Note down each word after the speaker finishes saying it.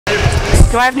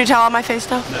Do I have Nutella on my face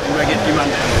now? No, you run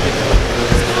down.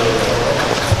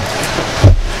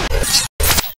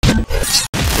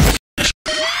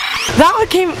 That one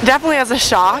came definitely as a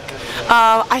shock.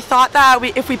 I thought that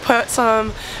if we put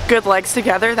some good legs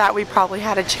together that we probably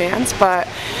had a chance, but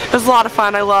it was a lot of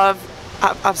fun. I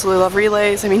absolutely love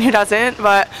relays. I mean, who doesn't?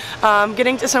 But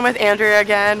getting to swim with Andrea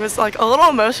again was like a little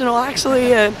emotional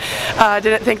actually, and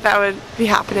didn't think that would be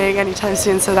happening anytime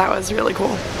soon, so that was really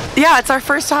cool. Yeah, it's our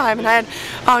first time, and I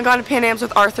had gone to Pan Ams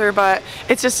with Arthur, but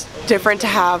it's just different to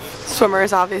have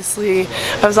swimmers, obviously.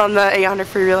 I was on the 800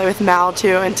 free relay with Mal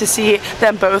too, and to see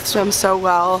them both swim so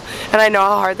well, and I know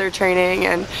how hard they're training,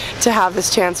 and to have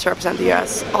this chance to represent the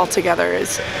U.S. all together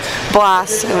is a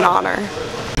blast and an honor.